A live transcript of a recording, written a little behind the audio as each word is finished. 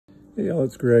Hey y'all,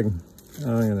 it's Greg.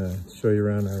 I'm gonna show you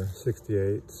around our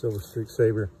 68 Silver Streak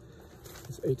Sabre.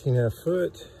 It's 18.5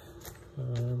 foot.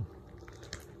 I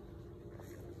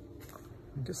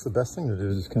guess the best thing to do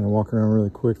is just kind of walk around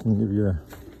really quick and give you a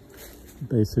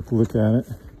basic look at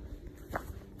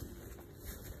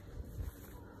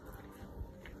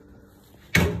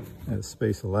it. As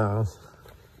space allows.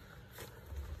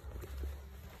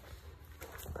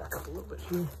 Back up a little bit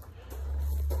here.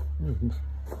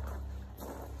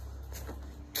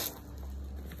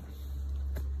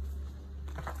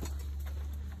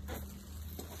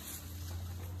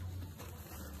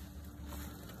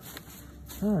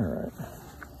 All right.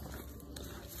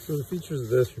 So the features of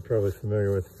this you're probably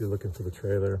familiar with if you're looking for the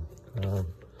trailer.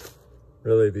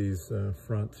 Really, these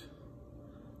front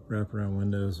wraparound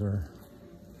windows are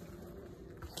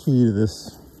key to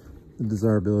this, the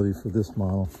desirability for this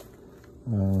model.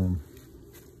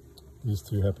 These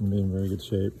two happen to be in very good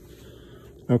shape.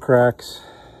 No cracks.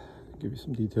 I'll give you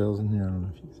some details in here. I don't know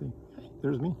if you can see.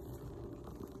 There's me.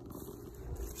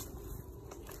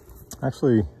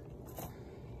 Actually,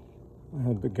 I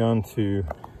had begun to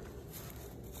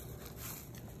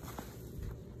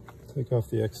take off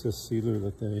the excess sealer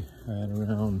that they had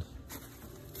around.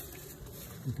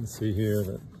 You can see here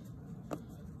that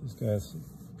these guys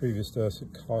previous to us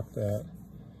had caulked that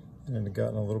and it had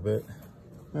gotten a little bit,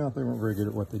 well, they weren't very good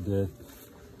at what they did.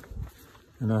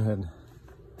 And I had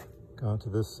gone to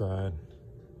this side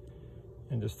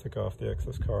and just took off the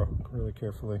excess caulk really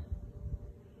carefully.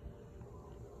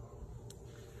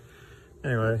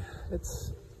 Anyway,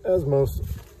 it's, as most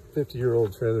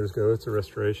 50-year-old trailers go, it's a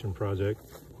restoration project.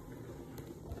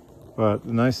 But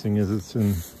the nice thing is it's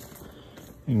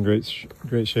in great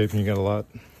shape, and you got a lot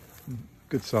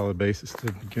good solid basis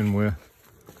to begin with.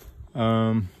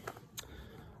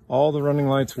 All the running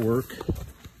lights work,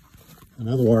 and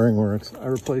all the wiring works. I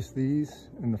replaced these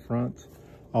in the front,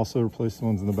 also replaced the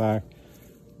ones in the back.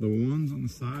 The ones on the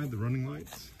side, the running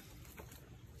lights,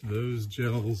 those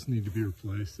gels need to be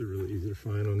replaced. They're really easy to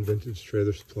find on Vintage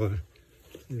Trailer Supply.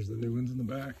 Here's the new ones in the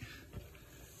back.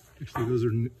 Actually, those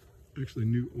are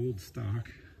new old stock.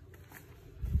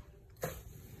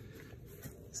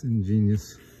 It's an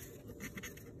ingenious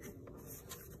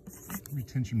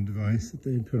retention device that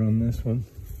they put on this one.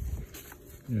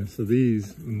 Yeah, so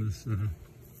these on this on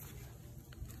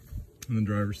the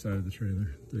driver's side of the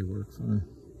trailer, they work fine.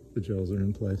 The gels are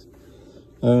in place.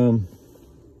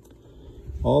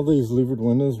 All these louvered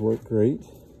windows work great.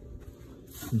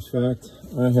 In fact,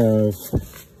 I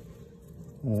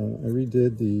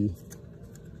redid the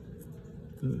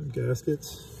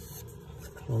gaskets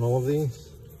on all of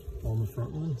these, on the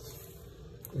front ones,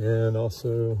 and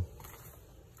also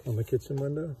on the kitchen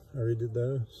window. I redid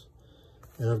those,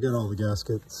 and I've got all the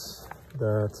gaskets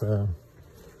that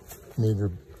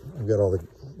I've got all the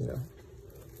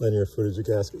linear footage of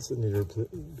gaskets that need to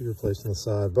be replaced on the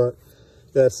side. But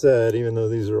that said, even though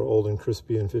these are old and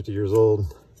crispy and 50 years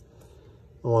old,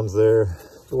 the ones there,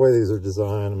 the way these are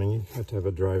designed, I mean, you have to have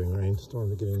a driving rainstorm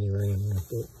to get any rain in there,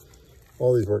 but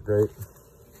all these work great.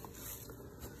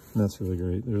 And that's really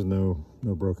great. There's no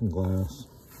broken glass.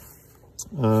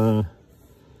 Gosh,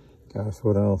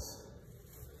 what else?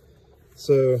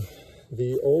 So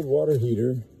the old water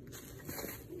heater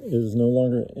is no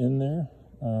longer in there.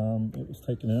 It was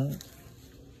taken out.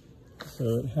 So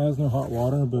it has no hot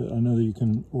water, but I know that you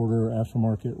can order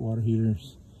aftermarket water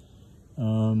heaters.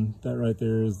 That right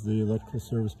there is the electrical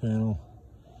service panel.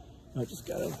 I just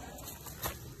got a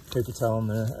paper towel in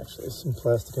there. Actually, there's some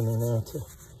plastic in there now to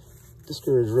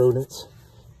discourage rodents.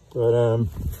 But I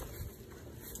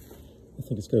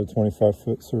think it's got a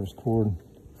 25-foot service cord.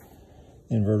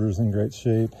 The inverter's in great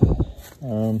shape.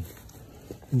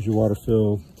 Here's your water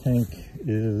fill. Tank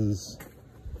is,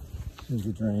 here's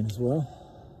the drain as well.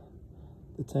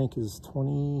 The tank is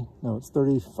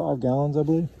 35 gallons, I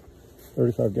believe.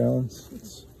 35 gallons.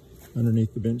 It's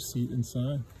underneath the bench seat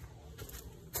inside.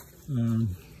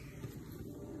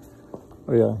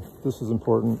 Oh yeah, this is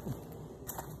important.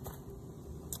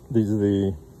 These are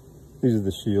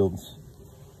the shields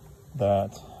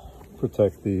that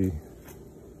protect the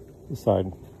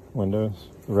side windows,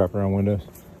 the wraparound windows,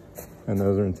 and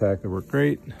those are intact. They work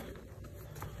great.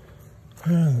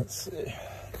 Let's see,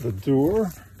 the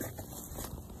door.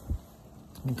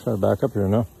 Let me try to back up here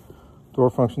now.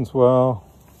 Door functions well.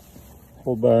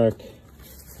 Hold back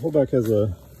has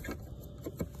a,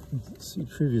 let's see,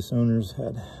 previous owners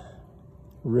had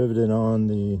riveted on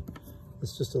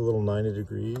it's just a little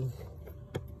 90-degree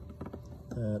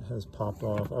that has popped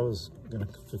off. I was gonna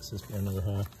fix this by another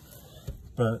half,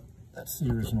 but that's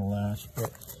the original latch.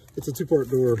 But it's a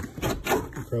two-part door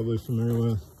you're probably familiar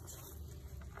with.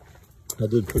 I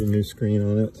did put a new screen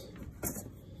on it,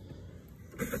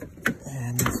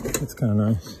 and it's kind of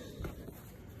nice.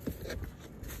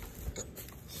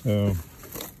 So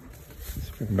let's see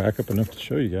if I can back up enough to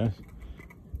show you guys.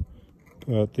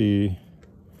 But the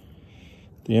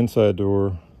inside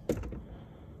door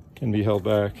can be held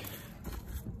back.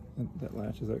 That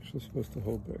latch is actually supposed to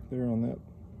hold back there on that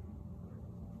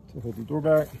to hold the door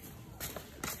back.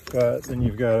 But then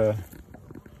you've got a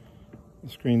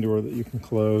screen door that you can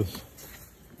close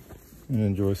and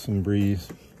enjoy some breeze.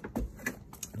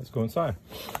 Let's go inside.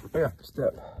 Oh yeah,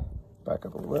 step. Back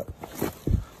up a little bit.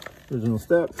 Original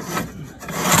step.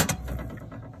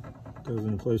 Goes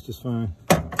into place just fine.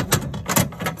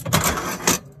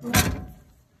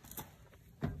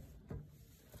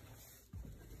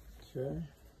 Okay,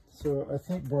 so I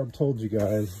think Barb told you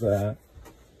guys that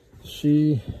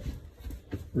she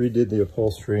redid the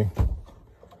upholstery,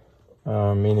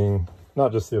 meaning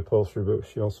not just the upholstery, but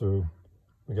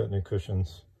we got new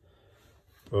cushions.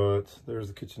 But there's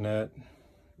the kitchenette,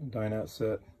 dinette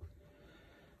set.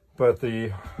 But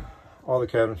all the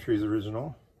cabinetry is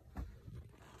original.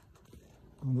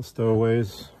 All the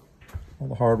stowaways, all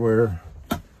the hardware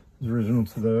is original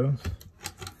to those.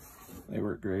 They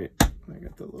work great. I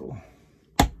got the little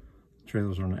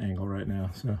trailers on an angle right now,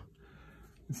 so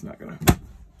it's not gonna,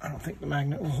 I don't think the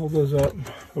magnet will hold those up,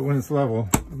 but when it's level,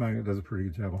 the magnet does a pretty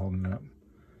good job of holding it up.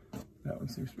 That one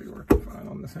seems to be working fine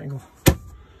on this angle.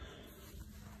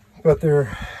 But there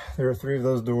are 3 of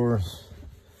those doors.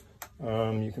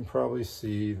 You can probably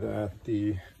see that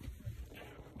the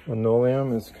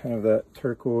linoleum is kind of that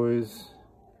turquoise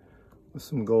with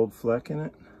some gold fleck in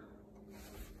it.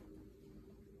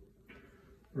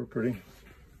 Real pretty.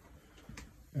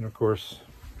 And of course,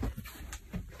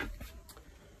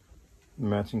 the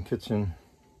matching kitchen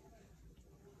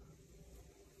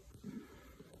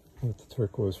with the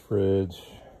turquoise fridge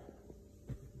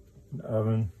and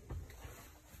oven.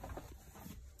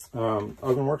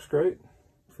 Oven works great.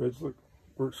 Fridge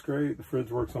works great. The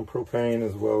fridge works on propane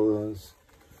as well as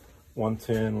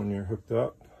 110 when you're hooked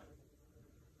up.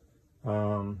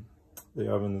 The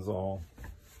oven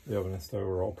and stove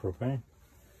are all propane.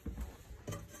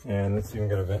 And it's even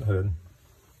got a vent hood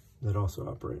that also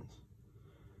operates.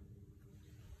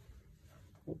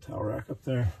 Little towel rack up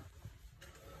there.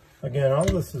 Again, all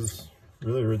this is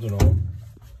really original.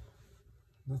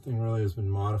 Nothing really has been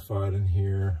modified in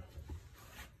here,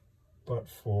 but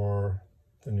for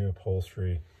the new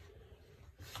upholstery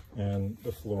and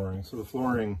the flooring. So the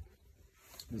flooring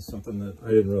is something that I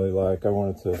didn't really like. I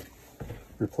wanted to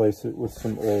replace it with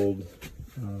some old,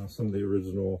 some of the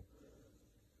original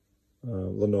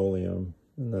linoleum,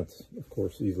 and that's of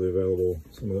course easily available.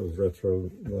 Some of those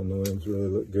retro linoleums really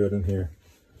look good in here,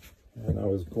 and I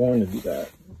was going to do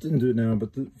that. Didn't do it now, but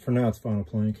for now it's vinyl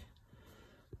plank.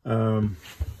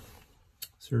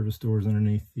 Service doors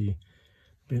underneath the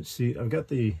bench seat. I've got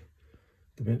the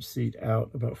bench seat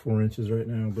out about 4 inches right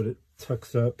now, but it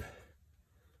tucks up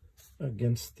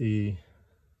against the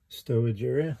stowage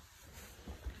area.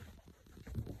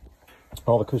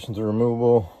 All the cushions are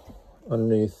removable.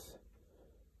 Underneath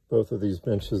both of these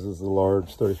benches is the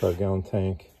large 35-gallon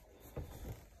tank,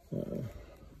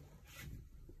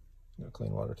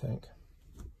 clean water tank.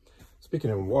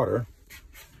 Speaking of water,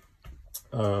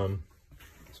 so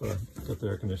I've got the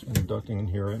air conditioning and ducting in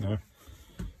here right now,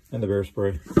 and the bear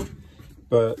spray.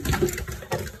 But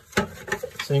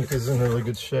sink is in really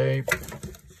good shape.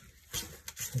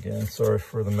 Again, sorry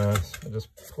for the mess. I just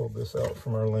pulled this out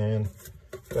from our land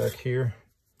back here.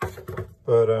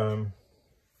 But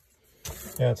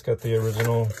yeah, it's got the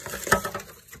original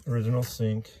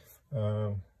sink.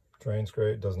 Drains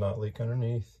great, does not leak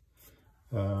underneath.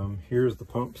 Here's the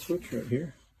pump switch right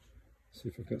here. See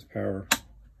if it gets power. I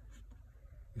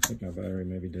think my battery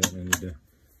may be dead. I need to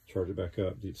charge it back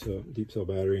up. Deep cell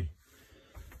battery,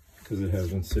 because it has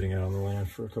been sitting out on the land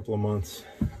for a couple of months.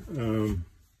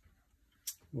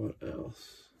 What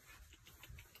else?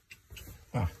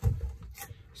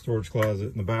 Storage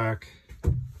closet in the back.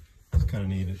 It's kind of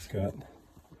neat. It's got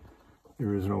the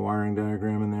original wiring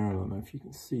diagram in there. I don't know if you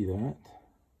can see that,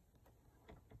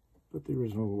 but the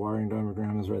original wiring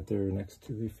diagram is right there next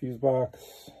to the fuse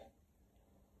box.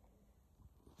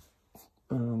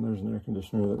 There's an air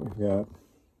conditioner that we've got.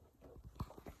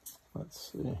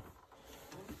 Let's see.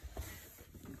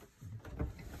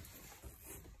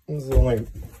 This is the only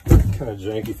kind of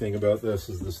janky thing about this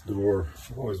is this door.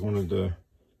 I've always wanted to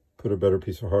put a better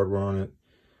piece of hardware on it.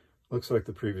 Looks like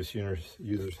the previous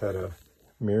users had a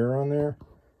mirror on there.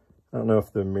 I don't know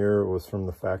if the mirror was from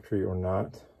the factory or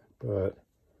not, but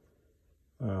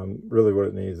really what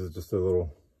it needs is just a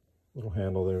little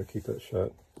handle there to keep that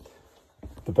shut.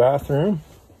 the bathroom.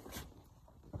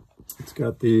 It's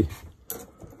got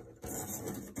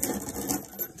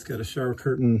a shower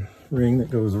curtain ring that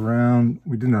goes around.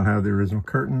 We do not have the original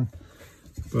curtain,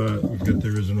 but we've got the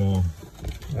original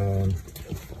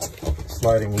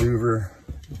sliding louver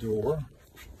door.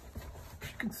 You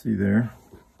can see there.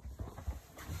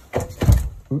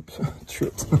 Oops,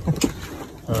 tripped.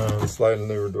 Sliding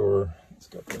louver door. It's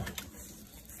got the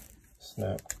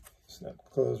snap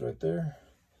close right there.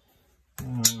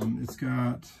 It's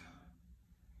got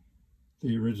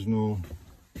the original.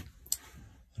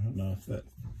 I don't know if that.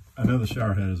 I know the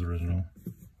shower head is original,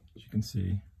 as you can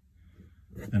see,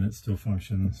 and it still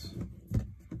functions.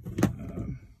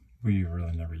 We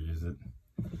really never use it,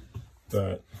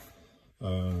 but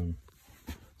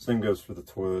same goes for the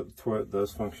toilet. The toilet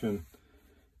does function.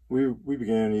 We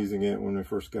began using it when we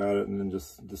first got it, and then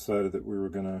just decided that we were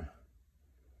gonna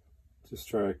just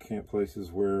try camp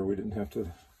places where we didn't have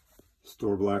to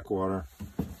store black water.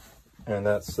 And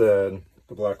that said,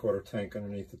 the black water tank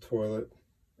underneath the toilet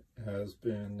has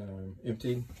been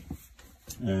emptied,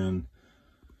 and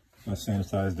I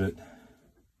sanitized it,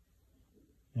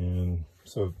 and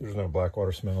so there's no black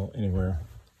water smell anywhere.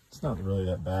 It's not really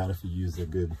that bad if you use a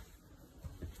good,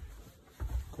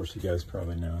 of course you guys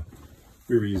probably know,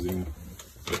 we were using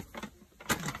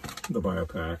the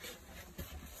BioPack,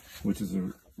 which is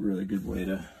a really good way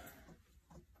to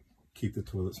keep the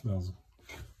toilet smells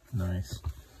nice.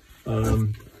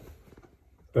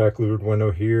 Back louvered window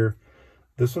here.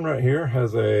 This one right here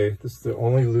has this is the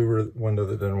only louver window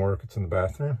that doesn't work. It's in the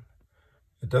bathroom.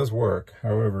 It does work.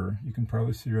 However, you can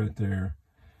probably see right there,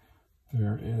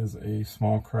 there is a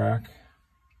small crack,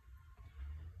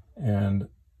 and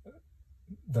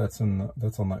that's on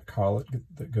that collet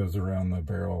that goes around the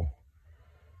barrel,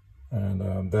 and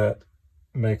that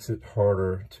makes it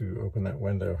harder to open that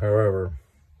window. However,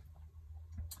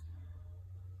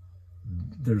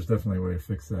 there's definitely a way to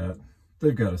fix that.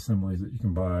 They've got assemblies that you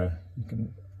can buy. You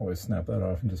can always snap that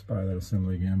off and just buy that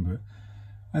assembly again, but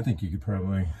I think you could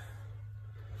probably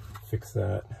fix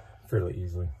that fairly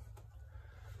easily.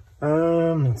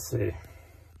 Let's see.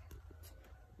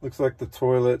 Looks like the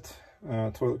toilet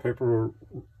paper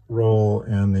roll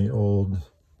and the old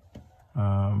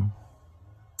towel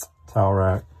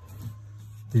rack.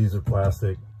 These are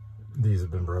plastic. These have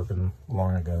been broken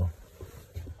long ago,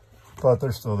 but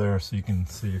they're still there, so you can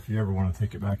see, if you ever want to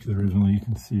take it back to the original, you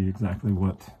can see exactly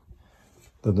what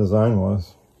the design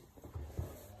was.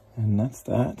 And that's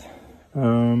that.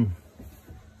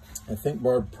 I think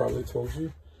Barb probably told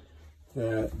you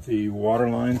that the water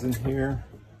lines in here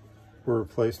were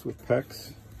replaced with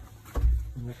PEX.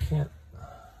 And I can't,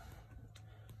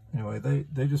 anyway,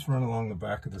 they just run along the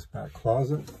back of this back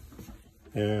closet.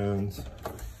 And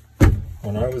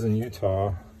when I was in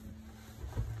Utah,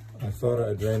 I thought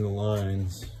I drained the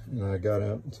lines, and I got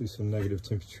out into some negative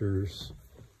temperatures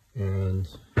and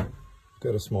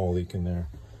got a small leak in there.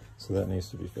 So that needs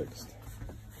to be fixed.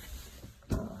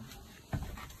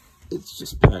 It's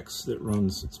just PEX that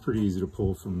runs. It's pretty easy to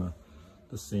pull from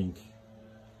the sink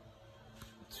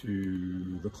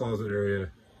to the closet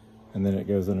area, and then it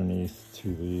goes underneath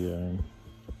to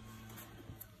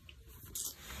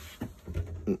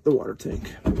the water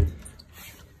tank.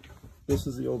 This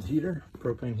is the old heater,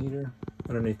 propane heater,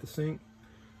 underneath the sink.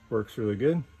 Works really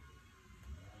good,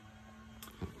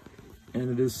 and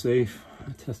it is safe.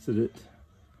 I tested it.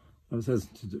 I was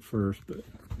hesitant at first, but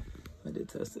I did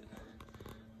test it.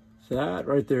 That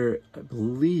right there, I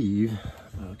believe,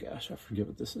 oh gosh, I forget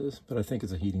what this is, but I think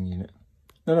it's a heating unit.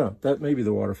 No, that may be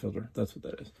the water filter. That's what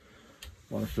that is.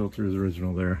 Water filter is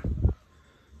original there.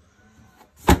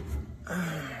 Got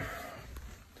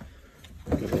a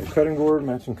little cutting board,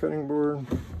 matching cutting board.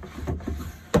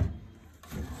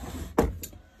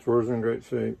 Drawers are in great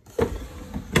shape.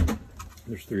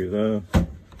 There's 3 of those.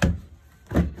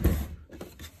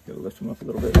 Gotta lift them up a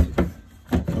little bit,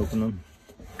 open them.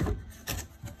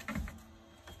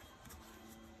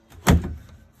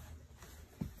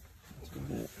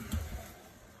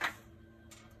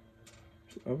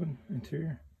 Oven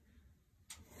interior,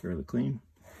 fairly clean.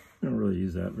 We don't really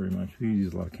use that very much. We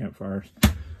use a lot of campfires.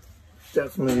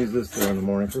 Definitely use this there in the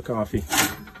morning for coffee.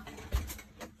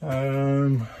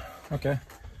 Okay.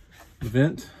 The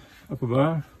vent up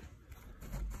above.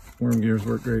 Worm gears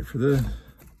work great for this.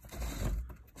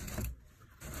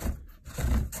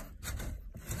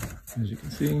 As you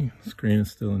can see, the screen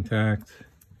is still intact.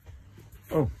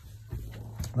 Oh,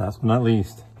 last but not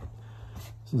least,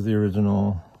 this is the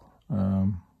original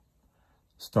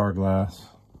star glass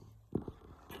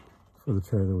for the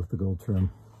trailer with the gold trim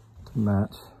to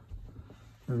match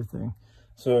everything.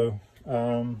 So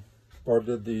Barb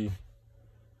did the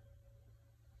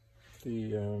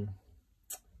the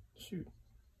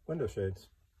window shades.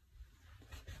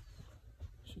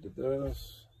 She did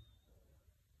those,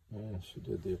 and she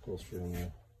did the upholstery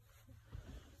on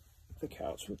the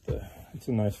couch with it's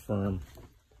a nice firm,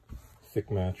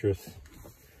 thick mattress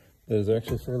that is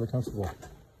actually fairly comfortable.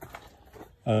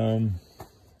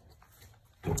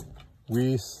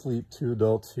 We sleep 2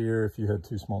 adults here. If you had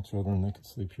 2 small children, they could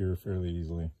sleep here fairly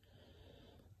easily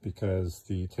because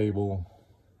the table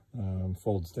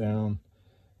folds down.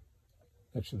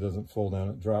 Actually doesn't fold down,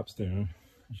 it drops down.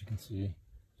 As you can see,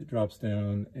 it drops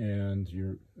down, and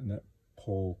that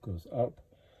pole goes up,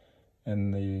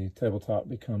 and the tabletop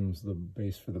becomes the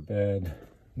base for the bed,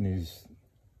 and these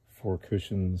 4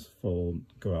 cushions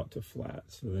go out to flat.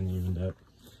 So then you end up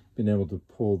being able to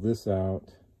pull this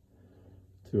out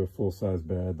to a full-size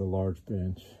bed, the large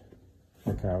bench,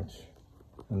 the couch,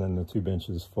 and then the 2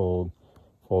 benches fold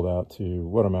out to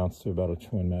what amounts to about a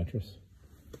twin mattress.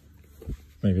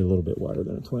 Maybe a little bit wider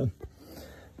than a twin,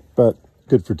 but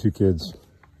good for 2 kids.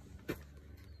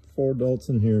 4 adults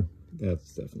in here,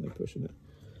 that's definitely pushing it.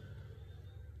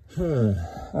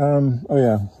 Oh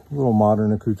yeah, little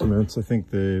modern accoutrements. I think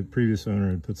the previous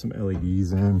owner had put some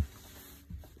LEDs in.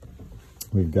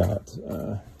 We've got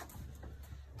a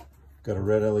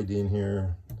red LED in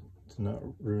here to not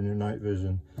ruin your night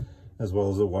vision, as well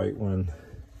as a white one,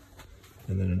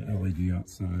 and then an LED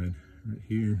outside right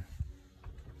here.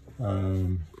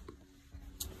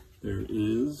 There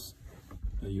is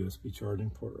a USB charging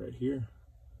port right here,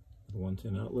 with a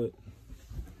 110 outlet.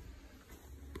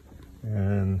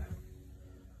 And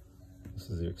this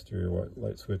is the exterior white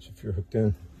light switch if you're hooked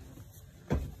in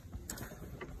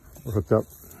or hooked up.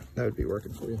 That would be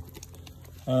working for you.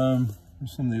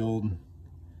 There's some of the old,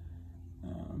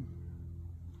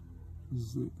 this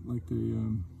is like the,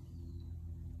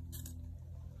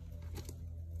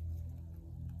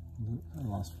 I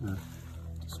lost for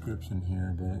description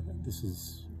here, but this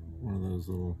is one of those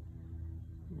little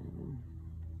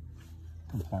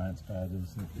compliance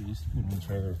badges that they used to put on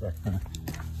trailers back then.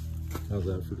 How's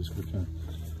that for description?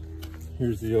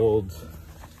 Here's the old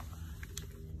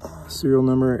serial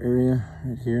number area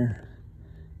right here.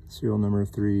 Serial number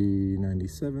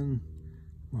 397,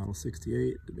 model 68,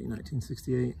 it'd be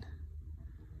 1968.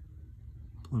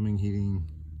 Plumbing, heating,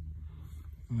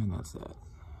 and that's that.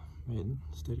 Made in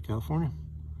the state of California.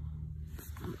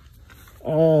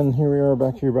 And here we are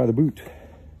back here by the boot.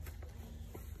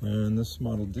 And this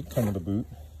model did come with a boot.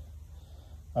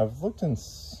 I've looked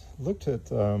at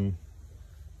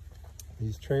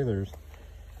these trailers,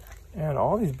 and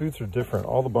all these boots are different.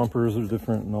 All the bumpers are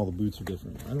different, and all the boots are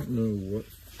different. I don't know what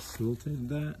facilitated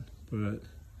that, but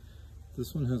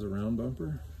this one has a round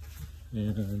bumper,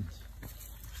 and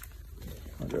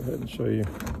I'll go ahead and show you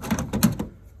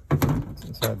what's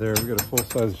inside there. We got a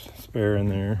full-size spare in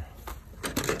there.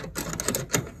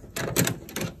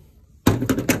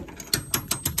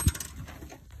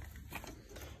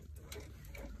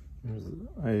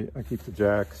 I keep the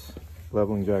jacks,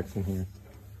 leveling jacks in here,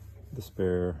 the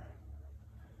spare,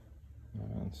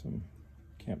 and some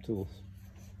camp tools.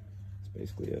 That's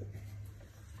basically it.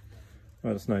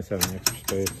 But it's nice having extra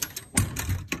space.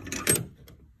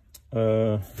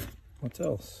 What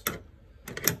else?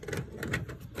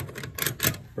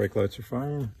 Brake lights are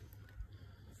fine.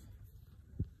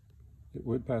 It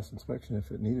would pass inspection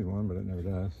if it needed one, but it never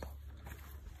does.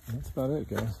 And that's about it,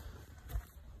 guys.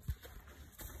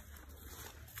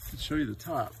 I'll show you the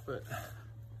top, but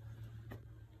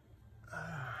the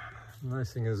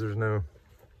nice thing is there's no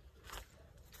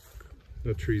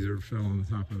trees that fell on the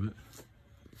top of it.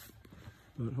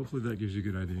 But hopefully that gives you a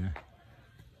good idea.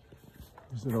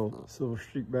 There's an old Silver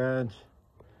Streak badge.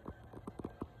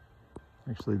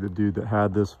 Actually, the dude that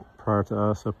had this prior to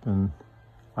us up in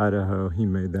Idaho, he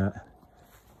made that.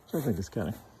 Which I think is kind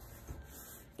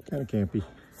of campy.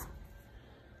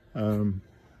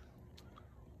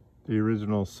 The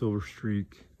original Silver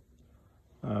Streak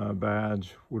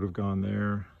badge would have gone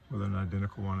there with an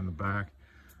identical one in the back.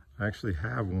 I actually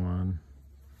have one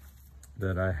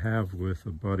that I have with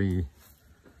a buddy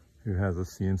who has a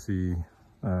CNC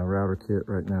router kit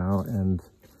right now, and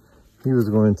he was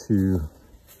going to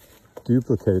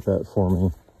duplicate that for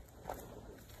me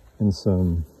in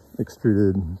some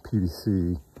extruded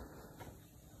PVC.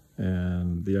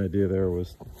 And the idea there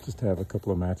was just to have a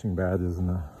couple of matching badges in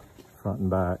the front and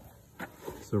back,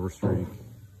 Silver Streak,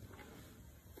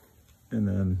 and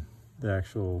then the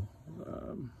actual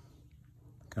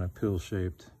kind of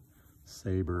pill-shaped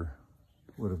Sabre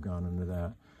would have gone into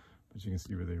that. But you can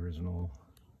see where the original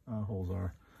holes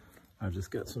are. I've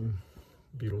just got some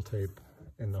butyl tape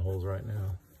in the holes right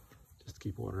now, just to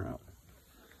keep water out.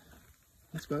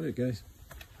 That's about it, guys.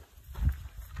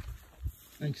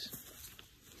 Thanks.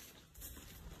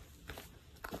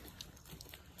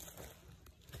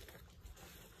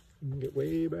 Get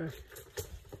way back.